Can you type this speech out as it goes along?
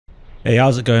Hey,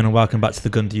 how's it going and welcome back to the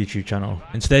Gun YouTube channel.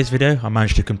 In today's video I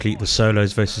managed to complete the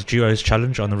solos versus duos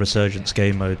challenge on the Resurgence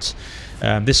game modes.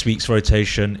 This week's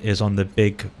rotation is on the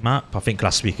big map. I think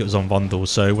last week it was on Vandal,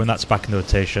 so when that's back in the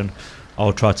rotation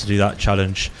I'll try to do that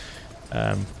challenge.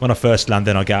 When I first land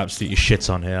in I get absolutely shit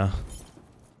on here.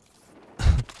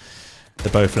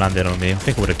 They both landed on me. I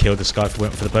think I would have killed this guy if I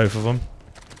went for the both of them.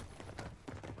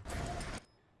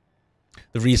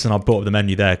 The reason I brought up the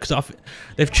menu there, because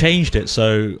they've changed it,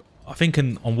 so I think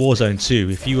on Warzone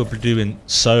 2, if you were doing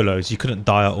solos, you couldn't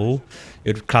die at all.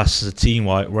 It would class as a team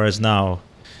wipe, whereas now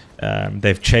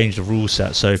they've changed the rule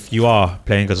set. So if you are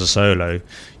playing as a solo,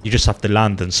 you just have to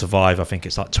land and survive. I think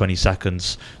it's like 20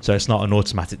 seconds. So it's not an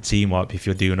automatic team wipe if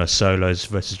you're doing a solos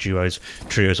versus duos,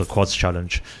 trios or quads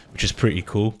challenge, which is pretty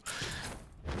cool.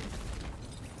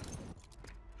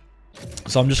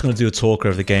 So I'm just going to do a talk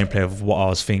over the gameplay of what I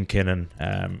was thinking, and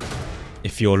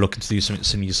if you're looking to do something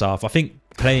similar yourself. I think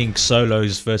playing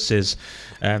solos versus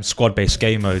squad-based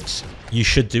game modes, you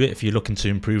should do it if you're looking to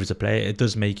improve as a player. It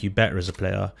does make you better as a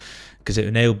player because it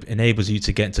enables you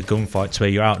to get into gunfights where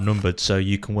you're outnumbered, so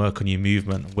you can work on your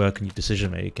movement, work on your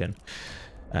decision making.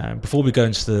 Before we go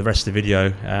into the rest of the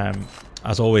video,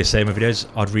 as I always say in my videos,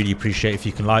 I'd really appreciate if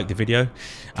you can like the video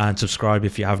and subscribe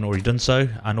if you haven't already done so,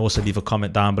 and also leave a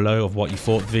comment down below of what you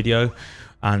thought of the video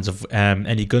and of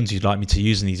any guns you'd like me to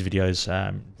use in these videos.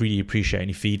 Really appreciate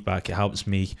any feedback. It helps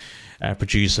me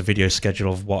produce a video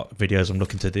schedule of what videos I'm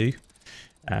looking to do.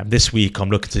 This week I'm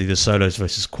looking to do the solos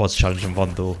versus quads challenge on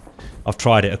Vandal. I've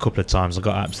tried it a couple of times, I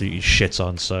got absolutely shit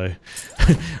on, so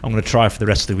I'm going to try for the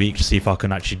rest of the week to see if I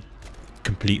can actually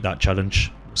complete that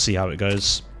challenge, see how it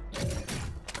goes.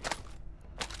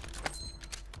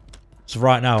 So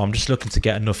right now I'm just looking to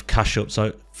get enough cash up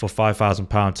so for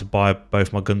 £5,000 to buy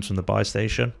both my guns from the buy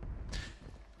station.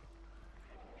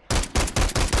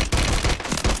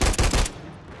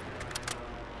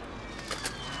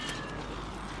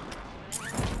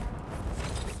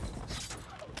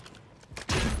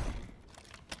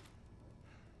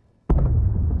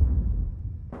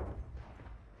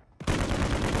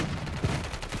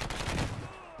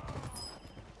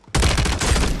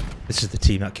 This is the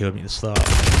team that killed me at the start.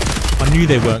 I knew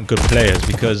they weren't good players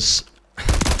because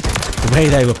the way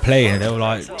they were playing, they were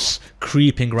like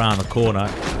creeping around the corner.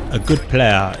 A good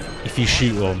player, if you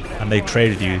shoot them and they trade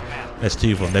with you, there's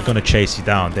two of them, they're going to chase you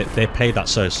down. They played that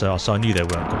so I knew they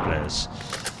weren't good players.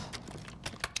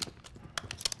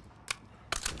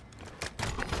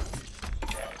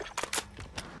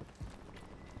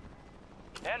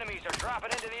 Enemies are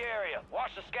dropping into the area.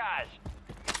 Watch the skies.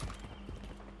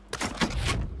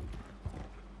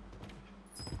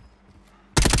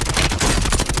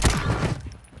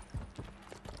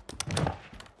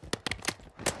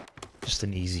 Just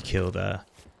an easy kill there.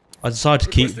 I decided to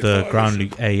keep the ground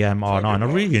loot AM R9. I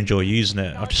really enjoy using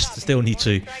it. I just still need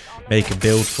to make a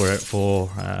build for it for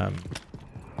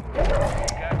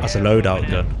as a loadout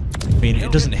gun. I mean,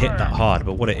 it doesn't hit that hard,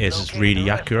 but what it is really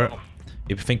accurate.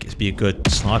 You think it'd be a good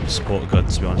sniper support gun,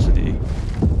 to be honest with you.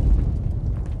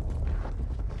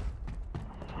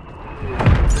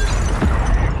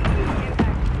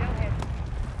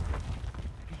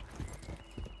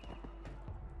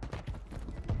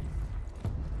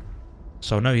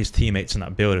 So I know his teammates in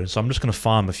that building, so I'm just going to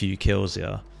farm a few kills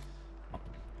here. I'm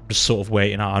just sort of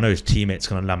waiting out. I know his teammate's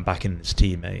going to land back in his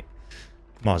teammate.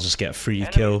 Might as well just get a free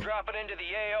kill. Dropping into the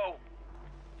AO.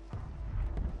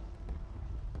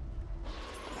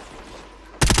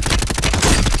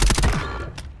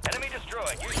 Enemy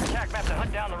destroyed. Use your attack map to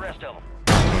hunt down the rest of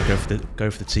them. Go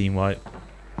for the team wipe.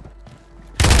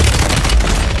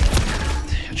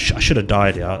 I should have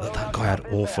died here. That guy had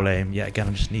awful aim. Yet again,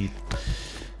 I just need.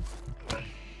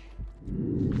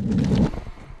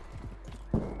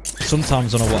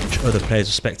 Sometimes when I watch other players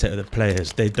or spectate other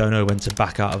players, they don't know when to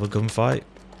back out of a gunfight.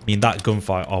 I mean, that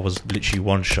gunfight, I was literally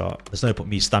one shot. There's no point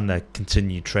me standing there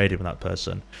continue trading with that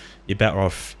person. You're better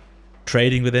off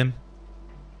trading with him,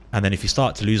 and then if you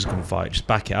start to lose a gunfight, just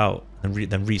back it out and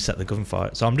then reset the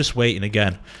gunfight. So I'm just waiting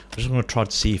again. I'm just going to try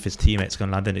to see if his teammate's going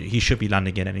to land in it. He should be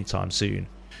landing in anytime soon.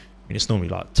 I mean, it's normally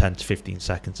like 10 to 15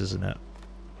 seconds, isn't it?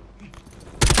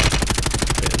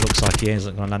 It looks like he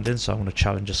isn't going to land in, so I'm going to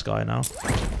challenge this guy now.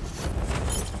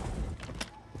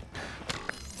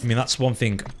 I mean, that's one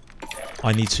thing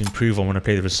I need to improve on when I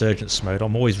play the Resurgence mode.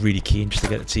 I'm always really keen just to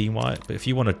get a team wipe, but if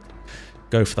you want to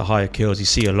go for the higher kills, you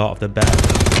see a lot of the better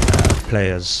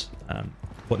players,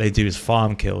 what they do is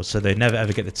farm kills, so they never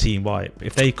ever get the team wipe.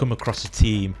 If they come across a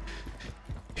team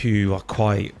who are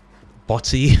quite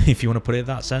botty, if you want to put it in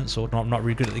that sense, or not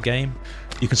really good at the game,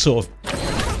 you can sort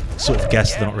of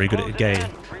guess they're not really good at the game.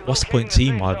 what's the point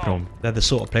team wiping them? They're the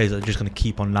sort of players that are just going to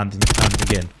keep on landing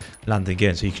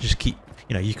in. So you can just keep,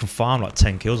 you know, you can farm like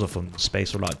 10 kills off them in the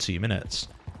space of like 2 minutes.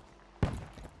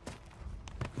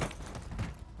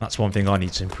 That's one thing I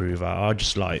need to improve at. I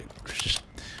just like,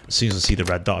 as soon as I see the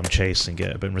red dot, I'm chasing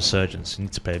it. But in Resurgence, you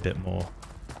need to play a bit more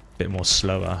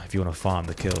slower if you want to farm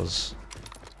the kills.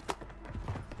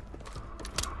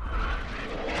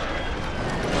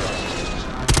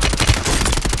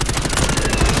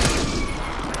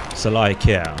 So like,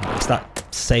 yeah, it's that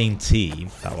same team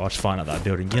that I was finding at that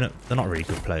building. You know, they're not really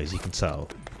good players, you can tell.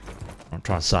 I'm not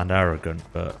trying to sound arrogant,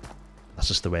 but that's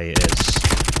just the way it is.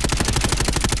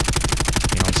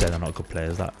 You know, I'm saying they're not good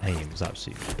players. That aim is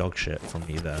absolutely dog shit from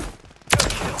me there.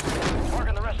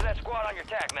 Marking the rest of that squad on your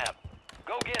attack map.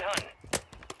 Go get hunting.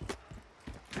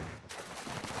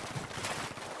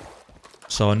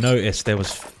 So I noticed there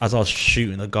was, as I was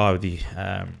shooting the guy with the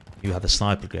who had the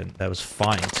sniper gun, there was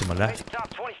fighting to my left.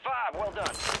 Top 25, well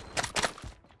done.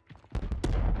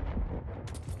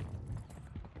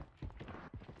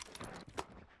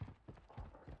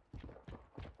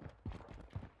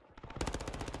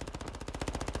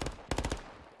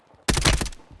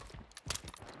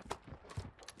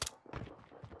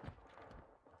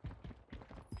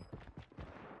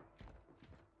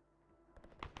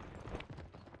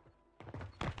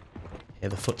 Hear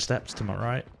the footsteps to my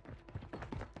right.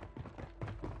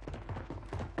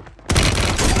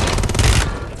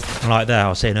 And like there, I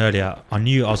was saying earlier, I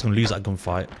knew I was going to lose that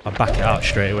gunfight. I back it out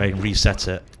straight away and reset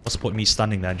it. What's the point of me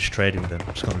standing there and just trading with them?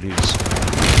 I'm just going to lose.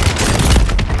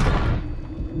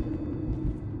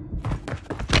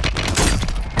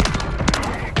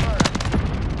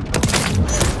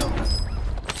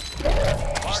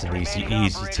 Just an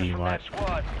easy team, right?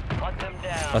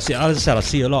 As I said, I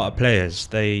see a lot of players.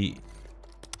 They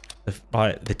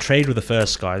trade with the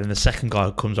first guy, then the second guy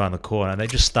comes around the corner, and they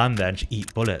just stand there and just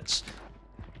eat bullets.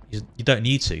 You don't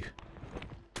need to.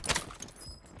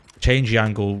 Change the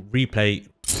angle, replay,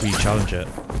 re-challenge it.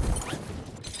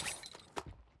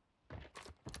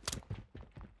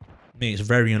 I mean, it's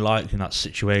very unlikely in that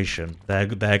situation they're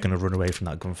going to run away from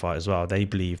that gunfight as well. They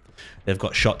believe they've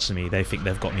got shots to me. They think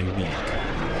they've got me weak.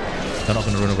 They're not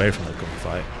going to run away from that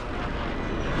gunfight.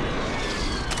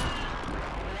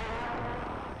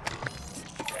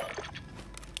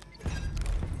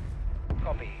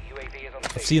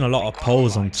 I've seen a lot of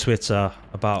polls on Twitter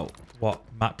about what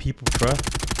map people prefer.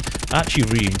 I actually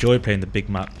really enjoy playing the big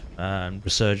map and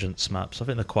Resurgence maps. I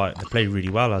think they play really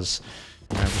well as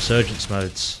Resurgence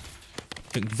modes.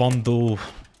 I think Vondel,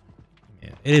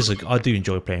 yeah, I do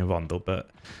enjoy playing Vondel, but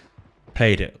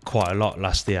played it quite a lot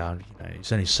last year. And, you know,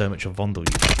 there's only so much of Vondel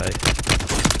you can play.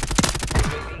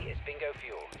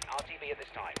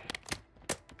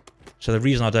 So the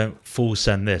reason I don't full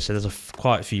send this, so there's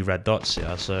quite a few red dots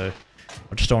here, so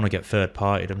I just don't want to get third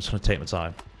partied. I'm just going to take my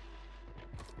time.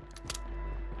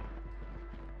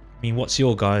 I mean, what's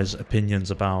your guys'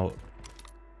 opinions about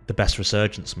the best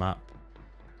Resurgence map?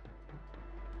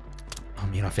 I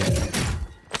mean, I think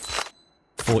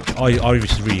I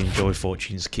just really enjoy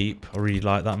Fortune's Keep. I really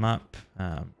like that map.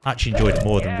 Actually enjoyed it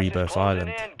more than Rebirth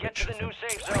Island, which I think,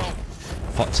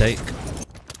 hot take.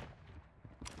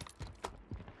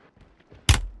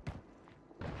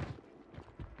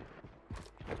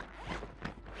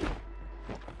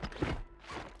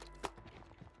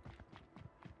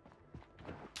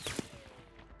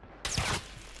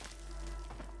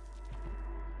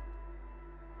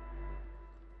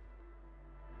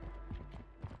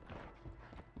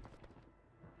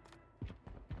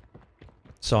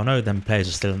 So I know them players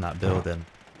are still in that building.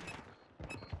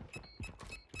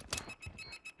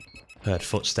 Heard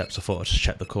footsteps, I thought I'd just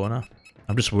check the corner.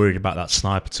 I'm just worried about that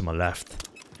sniper to my left.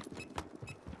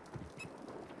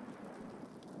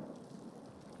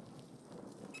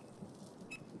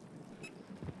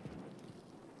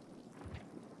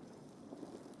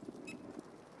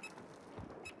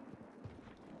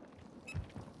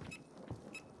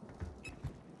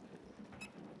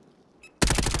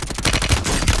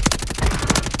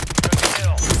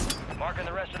 Marking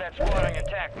the rest of that squad on your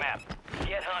attack map.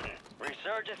 Get hunting.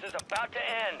 Resurgence is about to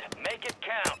end. Make it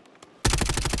count.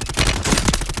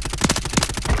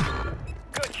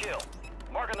 Good kill.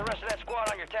 Marking the rest of that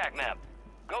squad on your attack map.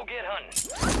 Go get hunting.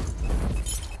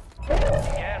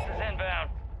 Gas is inbound.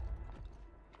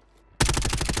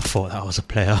 I thought that was a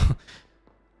player.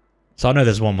 So I know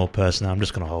there's one more person now. I'm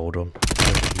just going to hold him.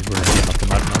 He's running like a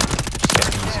madman. Just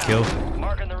get an easy kill.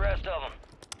 Marking the rest of them.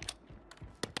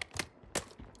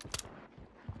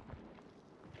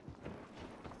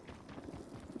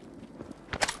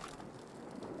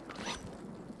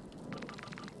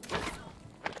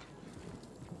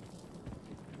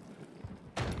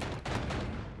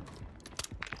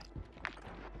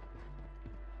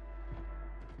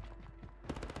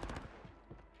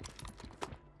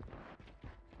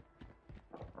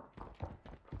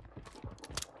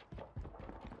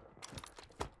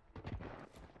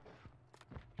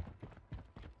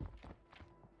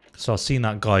 So I've seen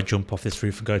that guy jump off this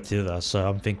roof and go to the other, so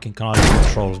I'm thinking, can I get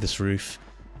control of this roof?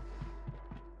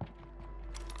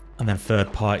 And then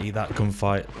third party that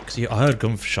gunfight, because I heard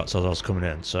gunshots as I was coming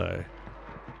in, so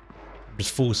I'm just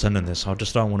full sending this. I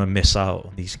just don't want to miss out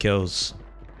on these kills.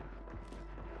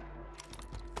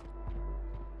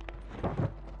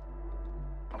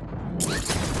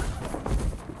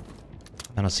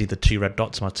 And I see the 2 red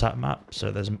dots on my attack map,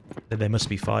 so they must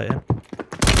be fighting.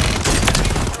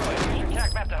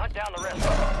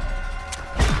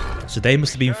 So they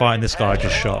must have been fighting this guy I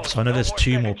just shot. So I know there's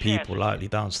 2 more people likely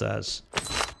downstairs.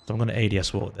 So I'm going to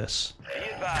ADS walk this. Be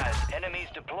advised, enemies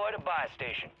deployed a buy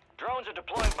station. Drones are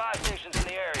deploying buy stations in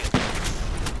the area.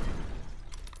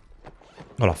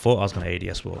 Well, I thought I was going to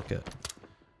ADS walk it.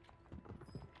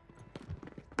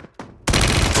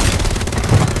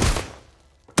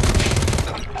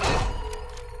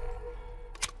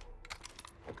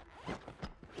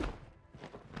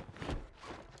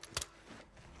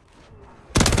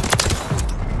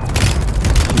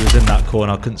 In that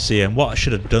corner, I couldn't see him. What I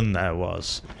should have done there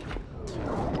was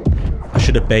I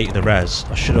should have baited the res.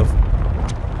 I should have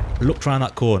looked around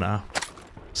that corner,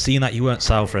 seen that you weren't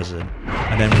self-resing,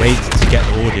 and then waited to get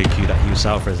the audio cue that you were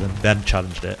self-resing, then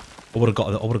challenged it. I would have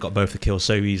got both the kills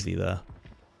so easily there.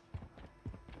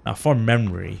 Now, from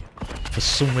memory, for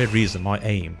some weird reason, my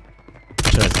aim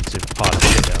turns into a pile of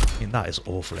shit. I mean, that is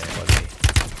awful aim by me.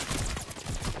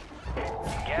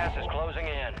 Gas is closing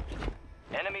in.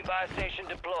 Enemy buy station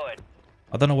deployed.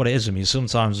 I don't know what it is with me.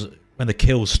 Sometimes when the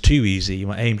kill's too easy,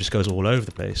 my aim just goes all over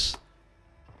the place.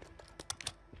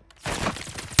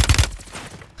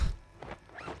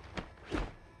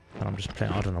 And I'm just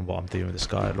playing. I don't know what I'm doing with this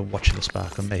guy. I'm watching this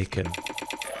back. I'm making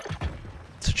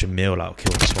such a meal out of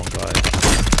killing this one guy.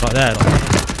 Right there.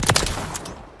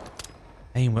 Like,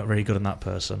 aim weren't very good on that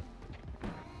person.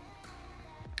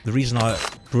 The reason I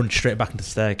run straight back into the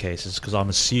staircase is because I'm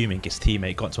assuming his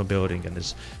teammate got to my building and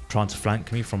is trying to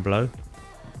flank me from below.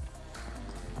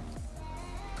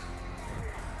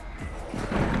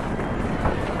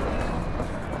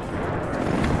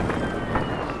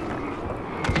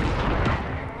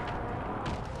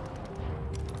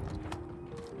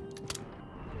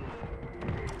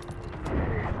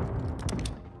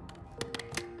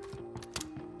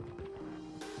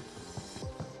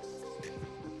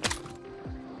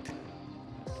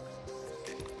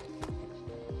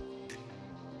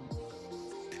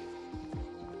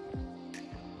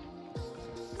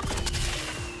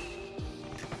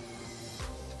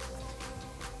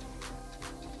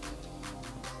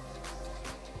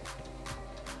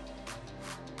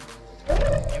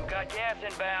 Gas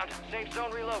inbound. Safe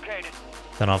zone relocated.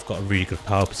 Then I've got a really good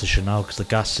power position now because the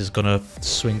gas is going to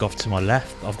swing off to my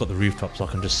left. I've got the rooftop so I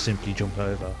can just simply jump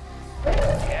over.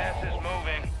 Gas is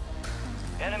moving.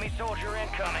 Enemy soldier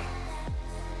incoming.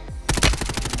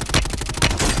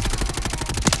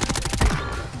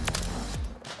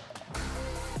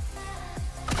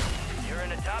 You're in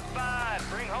the top 5.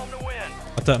 Bring home the win.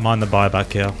 I don't mind the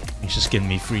buyback here. He's just giving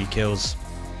me 3 kills.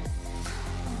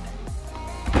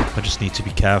 I just need to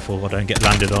be careful I don't get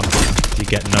landed on. You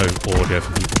get no audio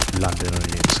from people landing on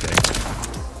you in this game.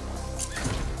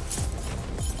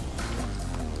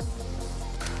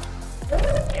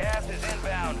 Gas is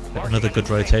inbound. Another good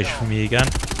rotation from me again.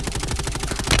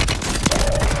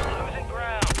 Losing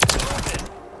ground.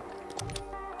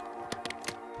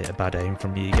 Hit a bad aim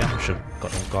from me again. I should have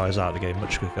got them guys out of the game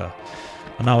much quicker.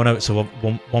 And now I know it's a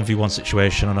 1v1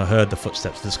 situation and I heard the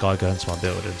footsteps of this guy going to my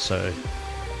building, so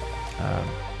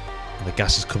the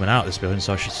gas is coming out of this building,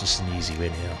 so it's just an easy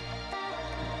win here.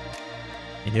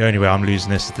 And the only way I'm losing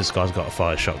this is if this guy's got a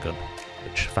fire shotgun,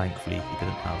 which thankfully he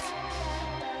didn't have.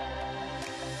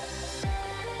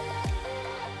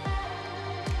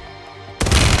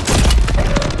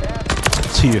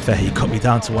 To be fair, he got me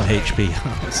down to 1 HP.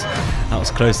 that was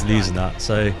close to losing that.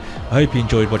 So I hope you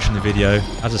enjoyed watching the video.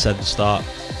 As I said at the start,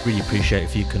 really appreciate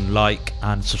if you can like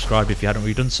and subscribe if you hadn't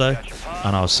already done so.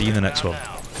 And I'll see you in the next one.